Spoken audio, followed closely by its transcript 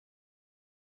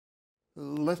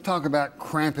Let's talk about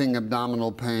cramping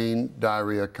abdominal pain,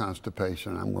 diarrhea,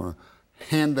 constipation. I'm going to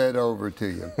hand that over to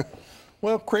you.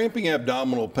 Well, cramping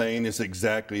abdominal pain is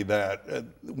exactly that.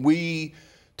 We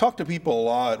talk to people a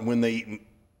lot when they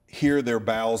hear their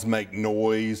bowels make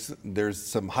noise. There's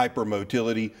some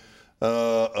hypermotility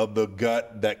of the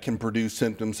gut that can produce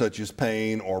symptoms such as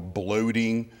pain or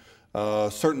bloating.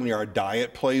 Certainly our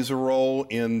diet plays a role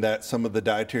in that some of the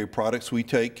dietary products we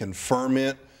take can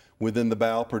ferment within the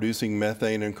bowel, producing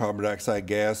methane and carbon dioxide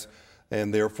gas,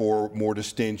 and therefore more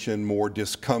distension, more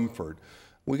discomfort.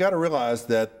 We got to realize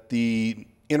that the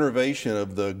innervation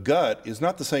of the gut is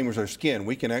not the same as our skin.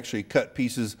 We can actually cut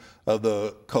pieces of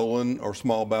the colon or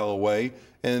small bowel away,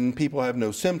 and people have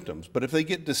no symptoms. But if they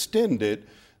get distended,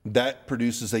 that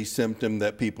produces a symptom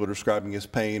that people are describing as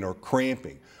pain or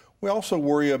cramping. We also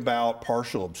worry about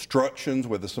partial obstructions,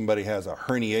 whether somebody has a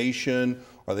herniation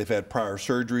or they've had prior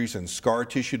surgeries and scar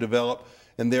tissue develop,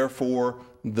 and therefore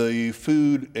the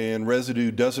food and residue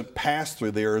doesn't pass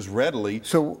through there as readily.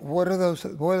 So what are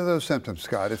those symptoms,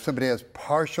 Scott? If somebody has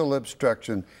partial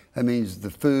obstruction, that means the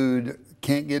food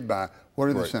can't get by. What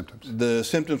are the symptoms? The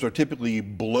symptoms are typically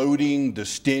bloating,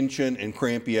 distension, and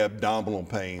crampy abdominal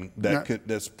pain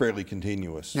that's fairly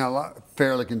continuous. Now,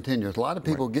 fairly continuous. A lot of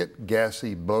people get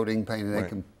gassy, bloating pain, and they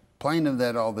complain of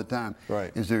that all the time.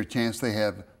 Is there a chance they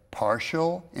have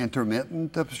partial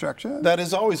intermittent obstruction? That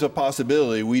is always a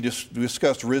possibility. We just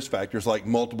discussed risk factors like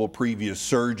multiple previous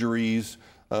surgeries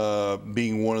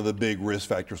being one of the big risk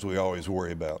factors we always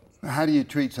worry about. How do you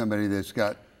treat somebody that's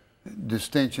got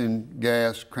distension,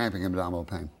 gas, cramping abdominal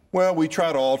pain? Well, we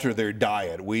try to alter their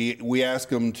diet. We ask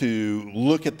them to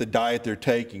look at the diet they're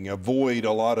taking, avoid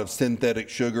a lot of synthetic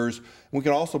sugars. We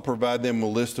can also provide them a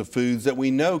list of foods that we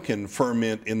know can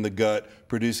ferment in the gut,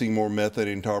 producing more methane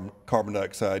and carbon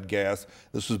dioxide gas.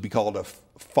 This would be called a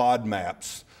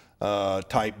FODMAPs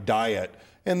type diet.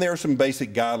 And there are some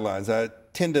basic guidelines. I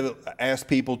tend to ask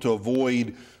people to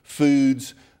avoid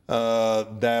foods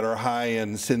that are high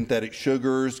in synthetic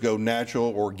sugars, go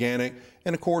natural, organic,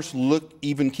 and of course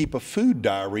keep a food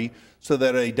diary so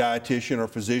that a dietitian or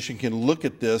physician can look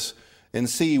at this and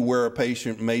see where a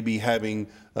patient may be having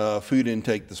food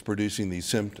intake that's producing these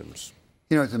symptoms.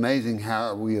 You know, it's amazing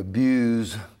how we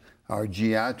abuse our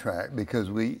GI tract because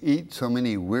we eat so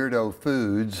many weirdo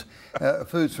foods,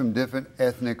 foods from different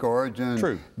ethnic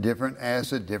origin, different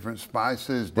acid, different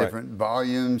spices, different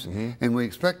volumes, and we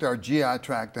expect our GI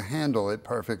tract to handle it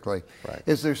perfectly.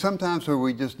 Is there some times where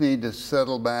we just need to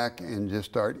settle back and just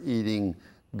start eating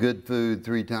good food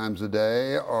 3 times a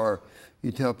day, or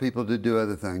you tell people to do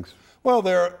other things? Well,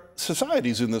 there are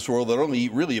societies in this world that only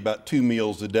eat really about 2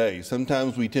 meals a day.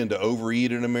 Sometimes we tend to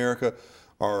overeat in America.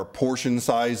 Our portion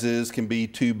sizes can be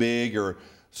too big, or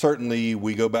certainly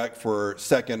we go back for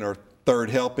second or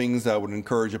third helpings. I would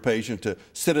encourage a patient to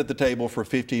sit at the table for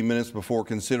 15 minutes before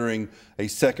considering a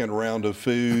second round of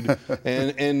food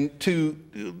and to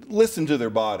listen to their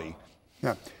body.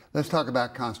 Yeah. Let's talk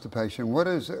about constipation.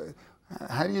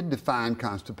 How do you define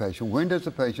constipation? When does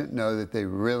a patient know that they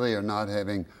really are not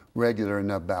having regular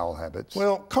enough bowel habits?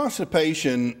 Well,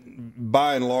 constipation,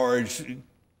 by and large,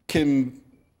 can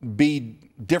be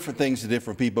different things to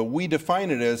different people. We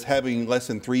define it as having less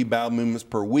than 3 bowel movements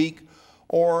per week,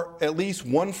 or at least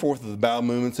 1/4 of the bowel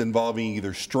movements involving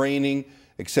either straining,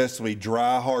 excessively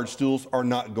dry, hard stools, or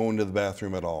not going to the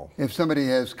bathroom at all. If somebody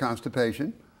has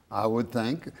constipation, I would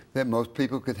think that most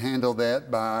people could handle that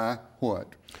by what?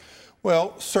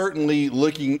 Well, certainly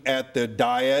looking at the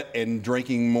diet and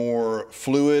drinking more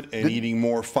fluid and eating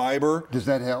more fiber. Does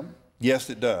that help?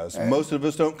 Yes, it does. Most of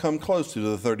us don't come close to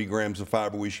the 30 grams of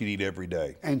fiber we should eat every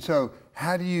day. And so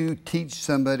how do you teach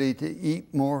somebody to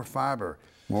eat more fiber?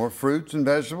 More fruits and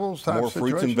vegetables? More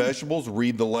fruits and vegetables,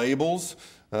 read the labels,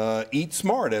 eat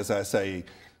smart, as I say.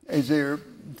 Is there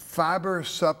fiber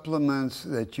supplements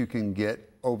that you can get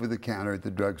over the counter at the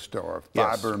drugstore?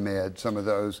 Fiber Med, some of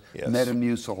those,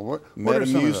 Metamucil. What are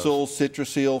some of those?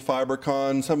 Citracil,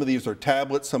 Fibercon. Some of these are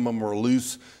tablets, some of them are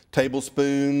loose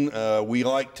tablespoon. We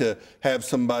like to have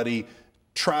somebody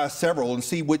try several and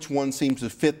see which one seems to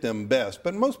fit them best.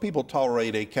 But most people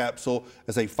tolerate a capsule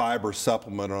as a fiber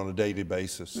supplement on a daily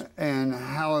basis. And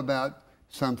how about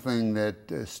something that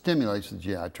stimulates the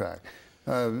GI tract?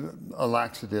 A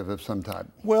laxative of some type?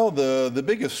 Well, the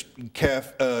biggest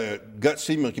gut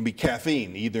stimulant can be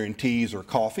caffeine, either in teas or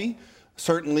coffee.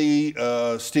 Certainly,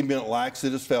 stimulant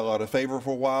laxatives fell out of favor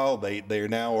for a while. They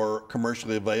now are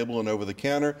commercially available and over the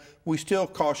counter. We still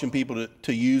caution people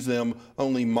to use them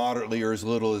only moderately or as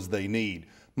little as they need.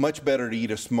 Much better to eat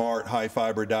a smart, high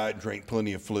fiber diet and drink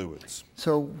plenty of fluids.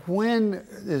 So when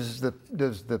does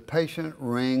the patient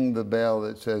ring the bell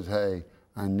that says, hey,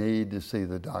 I need to see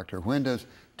the doctor? When does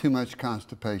too much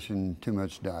constipation, too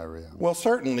much diarrhea? Well,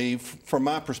 certainly, from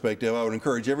my perspective, I would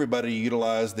encourage everybody to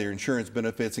utilize their insurance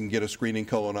benefits and get a screening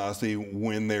colonoscopy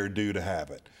when they're due to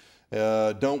have it.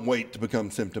 Don't wait to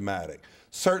become symptomatic.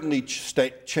 Certainly,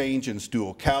 change in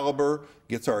stool caliber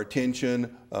gets our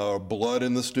attention. Blood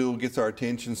in the stool gets our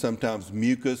attention, sometimes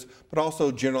mucus, but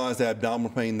also generalized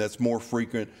abdominal pain that's more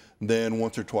frequent than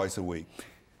once or twice a week.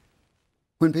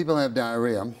 When people have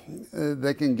diarrhea,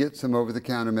 they can get some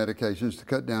over-the-counter medications to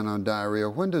cut down on diarrhea.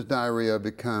 When does diarrhea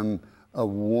become a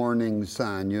warning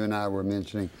sign? You and I were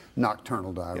mentioning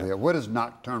nocturnal diarrhea. Yeah. What does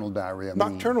nocturnal diarrhea mean?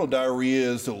 Nocturnal diarrhea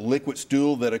is a liquid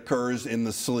stool that occurs in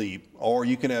the sleep, or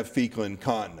you can have fecal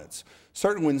incontinence.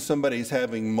 Certainly when somebody's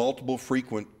having multiple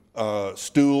frequent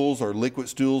stools or liquid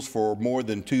stools for more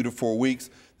than 2 to 4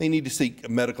 weeks, they need to seek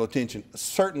medical attention,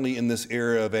 certainly in this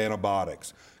area of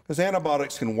antibiotics. Because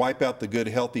antibiotics can wipe out the good,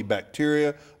 healthy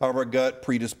bacteria of our gut,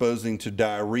 predisposing to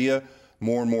diarrhea.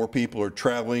 More and more people are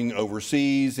traveling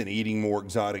overseas and eating more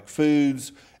exotic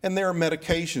foods, and there are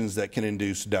medications that can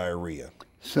induce diarrhea.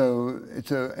 So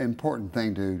it's an important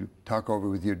thing to talk over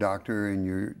with your doctor and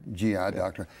your GI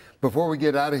doctor. Before we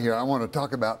get out of here, I want to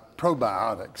talk about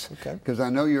probiotics, because I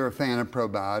know you're a fan of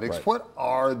probiotics. Right. What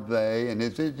are they, and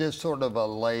is it just sort of a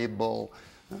label?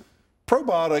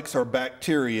 Probiotics are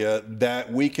bacteria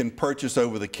that we can purchase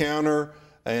over the counter,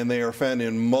 and they are found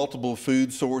in multiple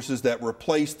food sources that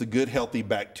replace the good, healthy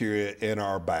bacteria in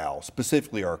our bowel,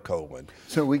 specifically our colon.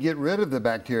 So we get rid of the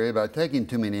bacteria by taking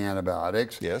too many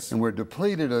antibiotics. Yes. And we're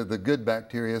depleted of the good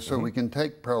bacteria, so we can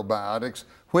take probiotics.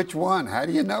 Which one? How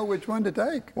do you know which one to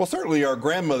take? Well, certainly our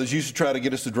grandmothers used to try to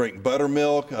get us to drink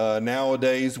buttermilk.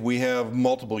 Nowadays, we have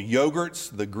multiple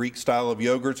yogurts. The Greek style of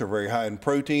yogurts are very high in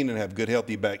protein and have good,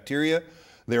 healthy bacteria.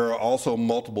 There are also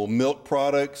multiple milk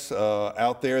products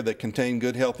out there that contain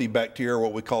good, healthy bacteria,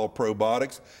 what we call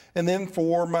probiotics. And then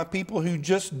for my people who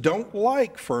just don't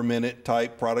like fermented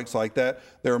type products like that,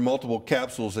 there are multiple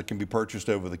capsules that can be purchased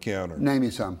over the counter. Name me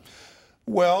some.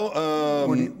 Well,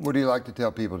 what do you like to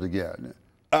tell people to get?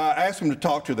 Ask them to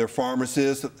talk to their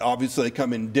pharmacist. Obviously, they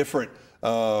come in different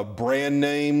brand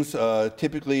names.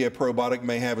 Typically, a probiotic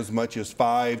may have as much as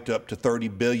 5 to up to 30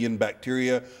 billion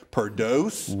bacteria per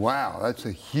dose. Wow, that's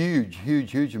a huge,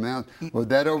 huge, huge amount. Would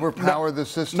that overpower the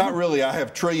system? Not really. I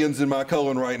have trillions in my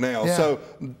colon right now. Yeah. So,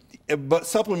 but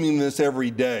supplementing this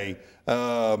every day.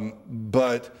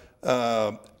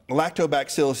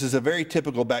 Lactobacillus is a very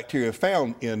typical bacteria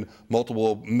found in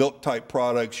multiple milk-type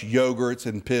products, yogurts,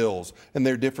 and pills, and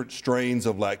there are different strains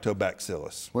of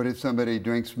lactobacillus. What if somebody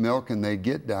drinks milk and they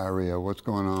get diarrhea? What's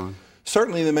going on?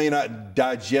 Certainly, they may not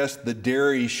digest the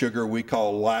dairy sugar we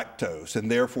call lactose, and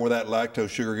therefore that lactose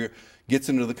sugar gets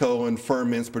into the colon,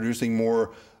 ferments, producing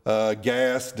more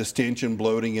gas, distension,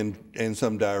 bloating, and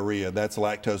some diarrhea. That's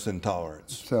lactose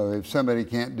intolerance. So if somebody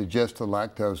can't digest the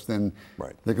lactose, then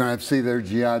they're going to have to see their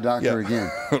GI doctor again.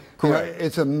 Correct.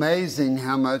 It's amazing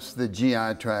how much the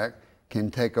GI tract can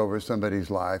take over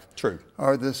somebody's life. True.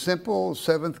 Are the simple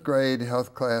 7th grade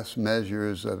health class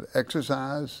measures of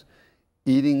exercise,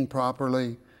 eating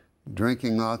properly,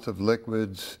 drinking lots of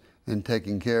liquids, and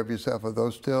taking care of yourself, are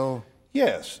those still?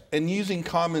 Yes, and using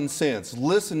common sense.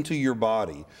 Listen to your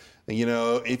body. You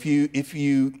know, if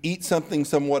you eat something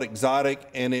somewhat exotic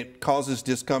and it causes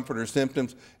discomfort or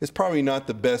symptoms, it's probably not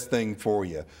the best thing for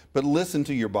you. But listen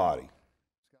to your body.